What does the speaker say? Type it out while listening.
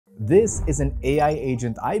This is an AI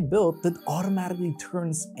agent I built that automatically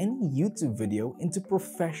turns any YouTube video into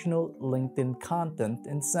professional LinkedIn content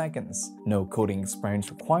in seconds. No coding experience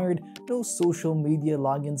required, no social media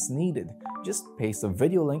logins needed. Just paste a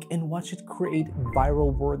video link and watch it create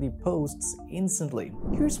viral-worthy posts instantly.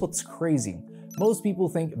 Here's what's crazy. Most people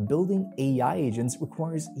think building AI agents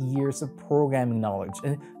requires years of programming knowledge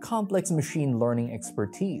and complex machine learning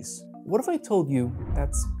expertise. What if I told you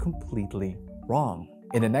that's completely wrong?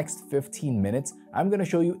 In the next 15 minutes, I'm going to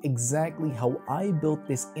show you exactly how I built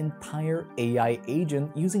this entire AI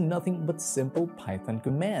agent using nothing but simple Python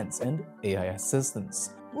commands and AI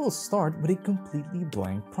assistants. We'll start with a completely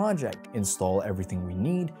blank project, install everything we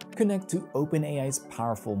need, connect to OpenAI's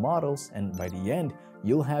powerful models, and by the end,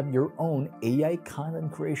 you'll have your own AI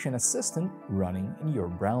content creation assistant running in your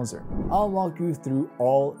browser. I'll walk you through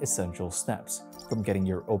all essential steps, from getting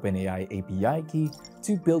your OpenAI API key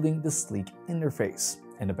to building the sleek interface.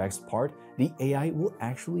 And the best part, the AI will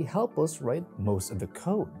actually help us write most of the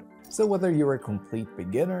code. So whether you're a complete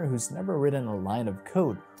beginner who's never written a line of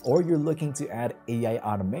code, or you're looking to add AI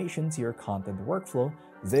automation to your content workflow,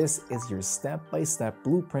 this is your step-by-step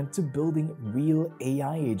blueprint to building real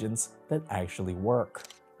AI agents that actually work.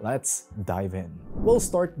 Let's dive in. We'll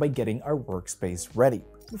start by getting our workspace ready.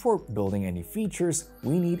 Before building any features,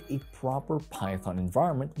 we need a proper Python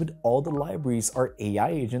environment with all the libraries our AI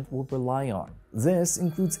agent will rely on. This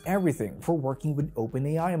includes everything for working with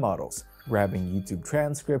OpenAI models, grabbing YouTube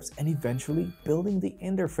transcripts, and eventually building the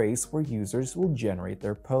interface where users will generate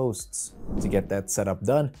their posts. To get that setup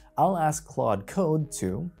done, I'll ask Claude Code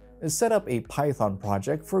to set up a Python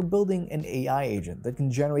project for building an AI agent that can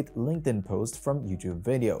generate LinkedIn posts from YouTube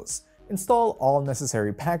videos. Install all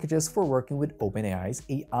necessary packages for working with OpenAI's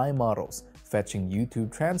AI models, fetching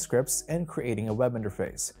YouTube transcripts, and creating a web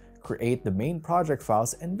interface. Create the main project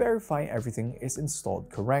files and verify everything is installed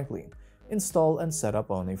correctly. Install and set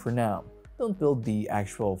up only for now. Don't build the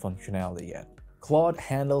actual functionality yet. Claude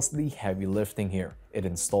handles the heavy lifting here. It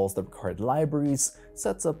installs the required libraries,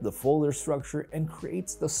 sets up the folder structure, and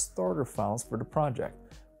creates the starter files for the project.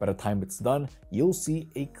 By the time it's done, you'll see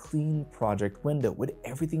a clean project window with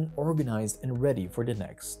everything organized and ready for the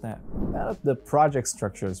next step. Now that the project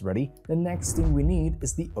structure is ready, the next thing we need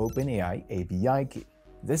is the OpenAI API key.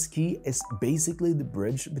 This key is basically the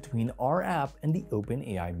bridge between our app and the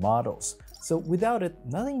OpenAI models. So without it,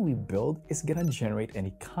 nothing we build is gonna generate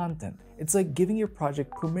any content. It's like giving your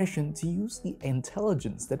project permission to use the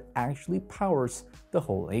intelligence that actually powers the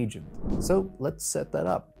whole agent. So let's set that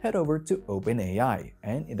up. Head over to OpenAI,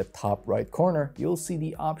 and in the top right corner, you'll see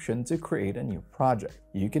the option to create a new project.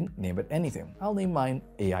 You can name it anything. I'll name mine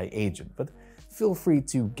AI agent, but feel free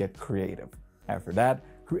to get creative. After that,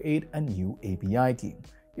 create a new API key.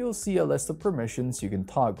 You'll see a list of permissions you can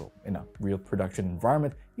toggle. In a real production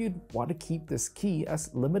environment, you'd want to keep this key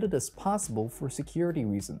as limited as possible for security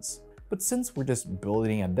reasons. But since we're just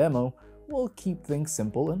building a demo, we'll keep things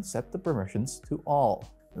simple and set the permissions to all.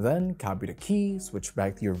 Then copy the key, switch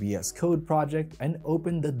back to your VS Code project, and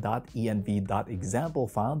open the .env.example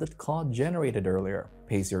file that Claude generated earlier.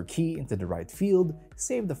 Paste your key into the right field,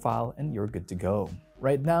 save the file, and you're good to go.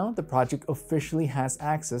 Right now, the project officially has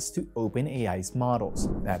access to OpenAI's models.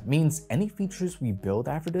 That means any features we build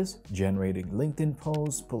after this, generating LinkedIn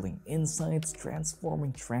posts, pulling insights,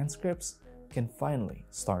 transforming transcripts, can finally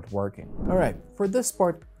start working. Alright, for this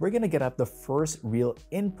part, we're gonna get up the first real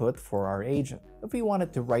input for our agent. If we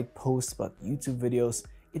wanted to write posts about YouTube videos,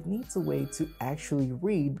 it needs a way to actually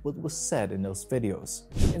read what was said in those videos.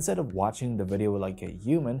 Instead of watching the video like a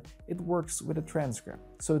human, it works with a transcript.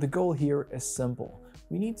 So the goal here is simple.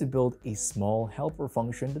 We need to build a small helper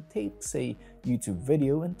function that takes a YouTube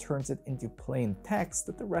video and turns it into plain text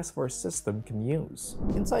that the rest of our system can use.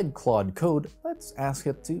 Inside Claude Code, let's ask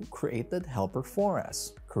it to create that helper for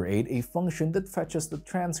us. Create a function that fetches the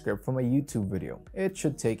transcript from a YouTube video. It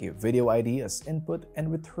should take a video ID as input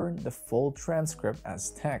and return the full transcript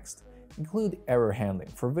as text. Include error handling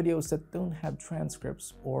for videos that don't have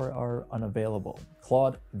transcripts or are unavailable.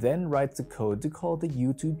 Claude then writes the code to call the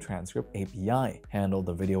YouTube transcript API, handle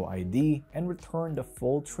the video ID, and return the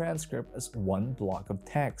full transcript as one block of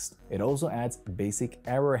text. It also adds basic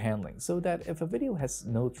error handling so that if a video has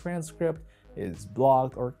no transcript, is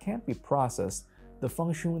blocked, or can't be processed, the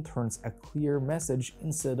function returns a clear message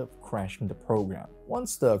instead of crashing the program.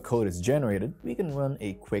 Once the code is generated, we can run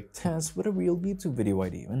a quick test with a real YouTube video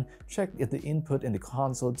ID and check if the input in the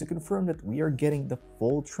console to confirm that we are getting the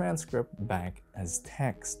full transcript back as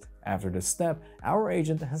text. After this step, our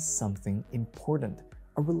agent has something important,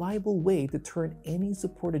 a reliable way to turn any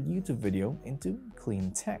supported YouTube video into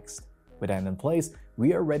clean text. With that in place,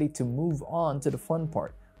 we are ready to move on to the fun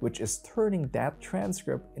part, which is turning that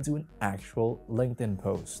transcript into an actual LinkedIn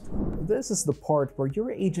post. This is the part where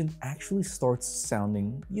your agent actually starts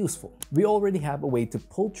sounding useful. We already have a way to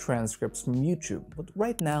pull transcripts from YouTube, but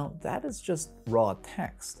right now that is just raw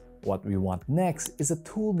text. What we want next is a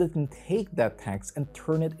tool that can take that text and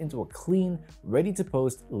turn it into a clean,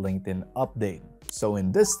 ready-to-post LinkedIn update. So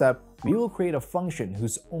in this step, we will create a function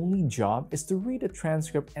whose only job is to read a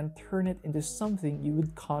transcript and turn it into something you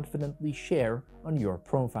would confidently share on your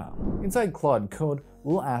profile. Inside Claude Code,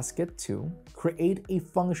 we'll ask it to create a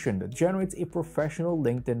function that generates a professional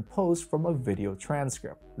LinkedIn post from a video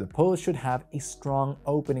transcript. The post should have a strong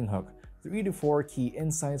opening hook, 3 to 4 key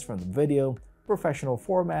insights from the video, professional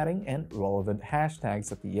formatting, and relevant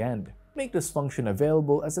hashtags at the end. Make this function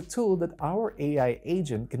available as a tool that our AI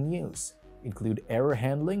agent can use. Include error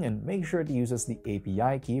handling and make sure it uses the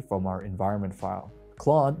API key from our environment file.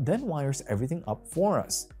 Claude then wires everything up for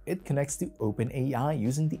us. It connects to OpenAI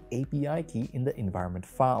using the API key in the environment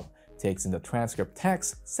file, takes in the transcript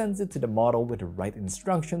text, sends it to the model with the right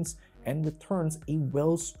instructions, and returns a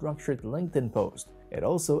well-structured LinkedIn post. It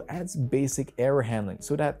also adds basic error handling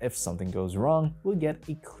so that if something goes wrong, we'll get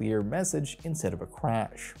a clear message instead of a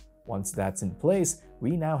crash. Once that's in place,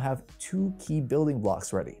 we now have 2 key building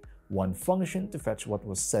blocks ready. One function to fetch what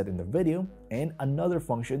was said in the video, and another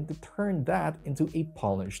function to turn that into a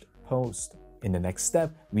polished post. In the next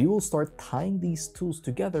step, we will start tying these tools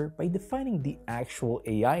together by defining the actual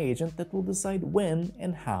AI agent that will decide when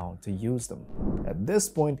and how to use them. At this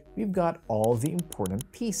point, we've got all the important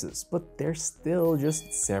pieces, but they're still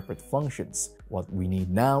just separate functions. What we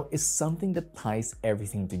need now is something that ties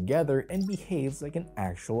everything together and behaves like an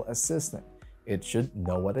actual assistant. It should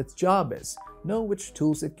know what its job is, know which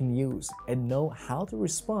tools it can use, and know how to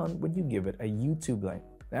respond when you give it a YouTube link.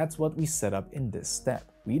 That's what we set up in this step.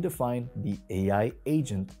 We define the AI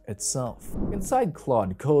agent itself. Inside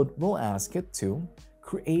Claude Code, we'll ask it to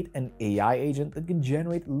create an AI agent that can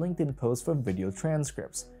generate LinkedIn posts from video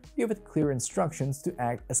transcripts. Give it clear instructions to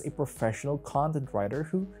act as a professional content writer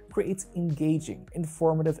who creates engaging,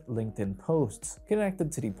 informative LinkedIn posts,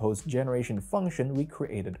 connected to the post generation function we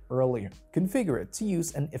created earlier. Configure it to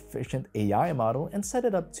use an efficient AI model and set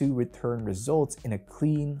it up to return results in a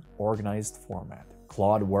clean, organized format.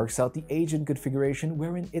 Claude works out the agent configuration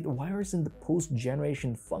wherein it wires in the post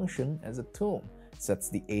generation function as a tool, sets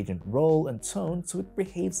the agent role and tone so it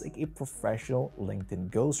behaves like a professional LinkedIn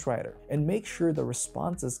ghostwriter, and makes sure the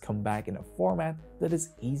responses come back in a format that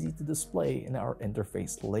is easy to display in our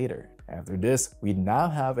interface later. After this, we now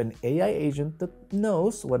have an AI agent that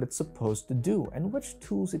knows what it's supposed to do and which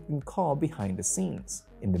tools it can call behind the scenes.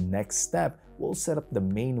 In the next step, we'll set up the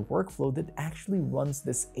main workflow that actually runs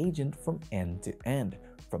this agent from end to end,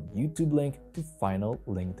 from YouTube link to final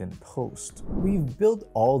LinkedIn post. We've built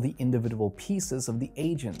all the individual pieces of the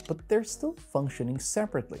agent, but they're still functioning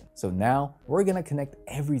separately. So now we're gonna connect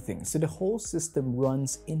everything so the whole system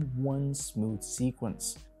runs in one smooth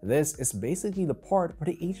sequence. This is basically the part where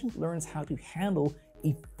the agent learns how to handle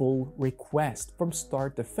a full request from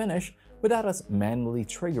start to finish without us manually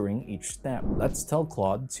triggering each step. Let's tell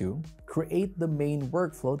Claude to create the main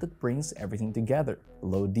workflow that brings everything together.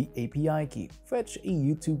 Load the API key, fetch a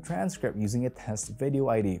YouTube transcript using a test video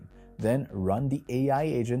ID, then run the AI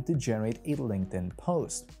agent to generate a LinkedIn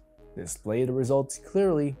post. Display the results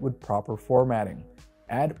clearly with proper formatting.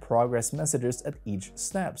 Add progress messages at each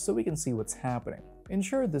step so we can see what's happening.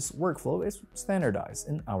 Ensure this workflow is standardized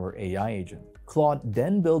in our AI agent. Claude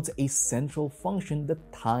then builds a central function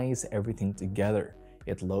that ties everything together.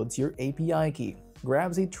 It loads your API key,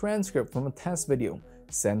 grabs a transcript from a test video,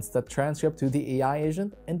 sends that transcript to the AI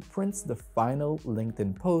agent, and prints the final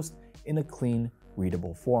LinkedIn post in a clean,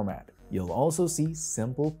 readable format. You'll also see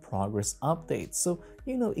simple progress updates, so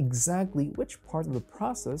you know exactly which part of the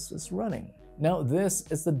process is running. Now, this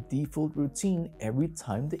is the default routine every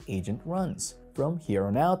time the agent runs. From here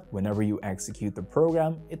on out, whenever you execute the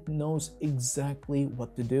program, it knows exactly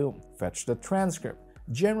what to do. Fetch the transcript,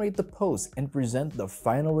 generate the post, and present the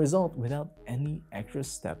final result without any extra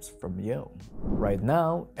steps from you. Right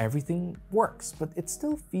now, everything works, but it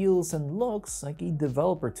still feels and looks like a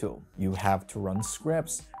developer tool. You have to run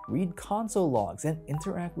scripts, read console logs, and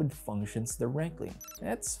interact with functions directly.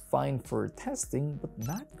 That's fine for testing, but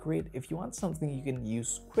not great if you want something you can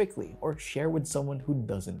use quickly or share with someone who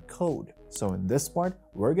doesn't code. So in this part,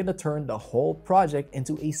 we're gonna turn the whole project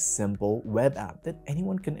into a simple web app that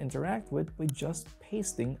anyone can interact with by just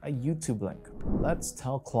pasting a YouTube link. Let's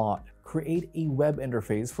tell Claude, create a web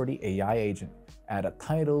interface for the AI agent. Add a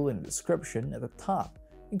title and a description at the top.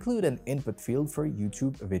 Include an input field for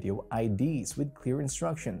YouTube video IDs with clear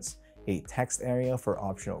instructions, a text area for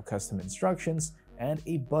optional custom instructions, and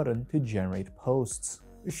a button to generate posts.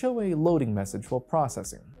 Show a loading message while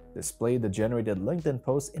processing. Display the generated LinkedIn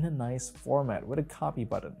post in a nice format with a copy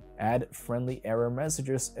button. Add friendly error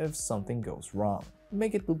messages if something goes wrong.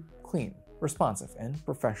 Make it look clean, responsive, and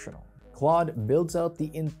professional. Claude builds out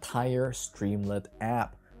the entire Streamlit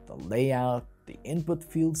app, the layout, the input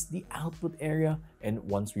fields, the output area, and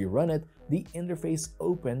once we run it, the interface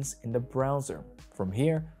opens in the browser. From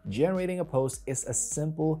here, generating a post is as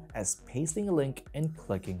simple as pasting a link and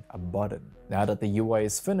clicking a button. Now that the UI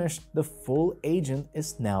is finished, the full agent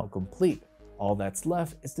is now complete. All that's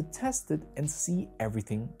left is to test it and see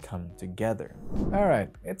everything come together.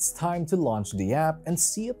 Alright, it's time to launch the app and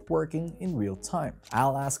see it working in real time.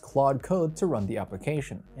 I'll ask Claude Code to run the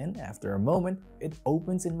application, and after a moment, it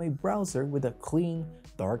opens in my browser with a clean,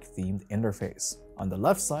 dark-themed interface. On the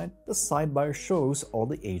left side, the sidebar shows all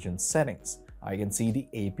the agent settings. I can see the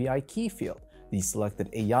API key field, the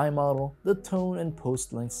selected AI model, the tone and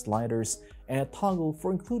post length sliders, and a toggle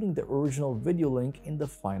for including the original video link in the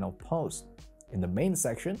final post. In the main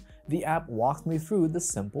section, the app walks me through the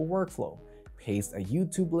simple workflow. Paste a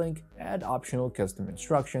YouTube link, add optional custom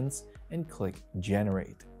instructions, and click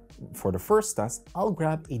Generate. For the first test, I'll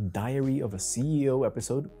grab a Diary of a CEO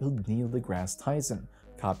episode with Neil deGrasse Tyson,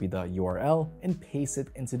 copy the URL, and paste it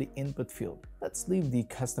into the input field. Let's leave the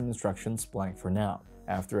custom instructions blank for now.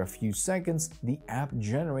 After a few seconds, the app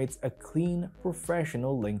generates a clean,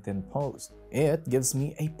 professional LinkedIn post. It gives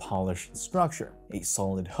me a polished structure, a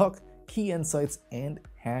solid hook, key insights, and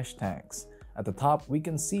hashtags. At the top, we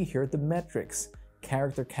can see here the metrics: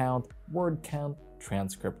 character count, word count,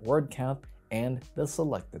 transcript word count, and the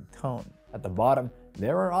selected tone. At the bottom,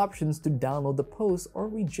 there are options to download the post or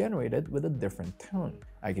regenerate it with a different tone.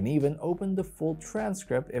 I can even open the full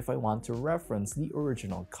transcript if I want to reference the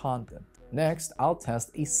original content. Next, I'll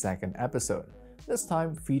test a second episode, this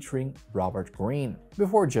time featuring Robert Greene.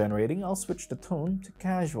 Before generating, I'll switch the tone to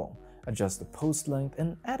casual, adjust the post length,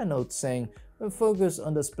 and add a note saying, focus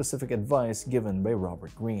on the specific advice given by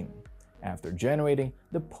Robert Greene. After generating,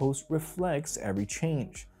 the post reflects every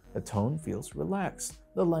change. The tone feels relaxed,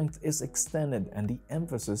 the length is extended, and the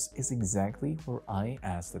emphasis is exactly where I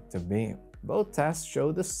asked it to be. Both tests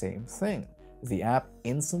show the same thing. The app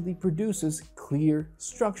instantly produces clear,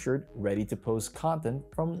 structured, ready-to-post content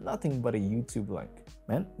from nothing but a YouTube link.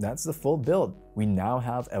 And that's the full build. We now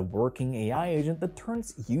have a working AI agent that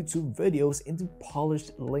turns YouTube videos into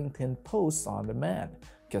polished LinkedIn posts on demand,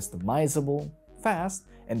 customizable, fast,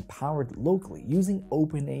 and powered locally using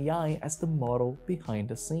OpenAI as the model behind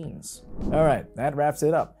the scenes. Alright, that wraps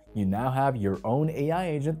it up. You now have your own AI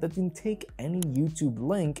agent that can take any YouTube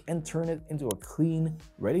link and turn it into a clean,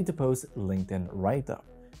 ready-to-post LinkedIn write-up.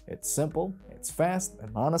 It's simple, it's fast,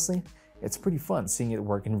 and honestly, it's pretty fun seeing it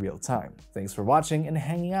work in real time. Thanks for watching and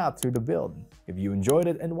hanging out through the build. If you enjoyed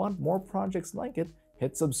it and want more projects like it,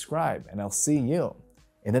 hit subscribe, and I'll see you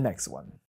in the next one.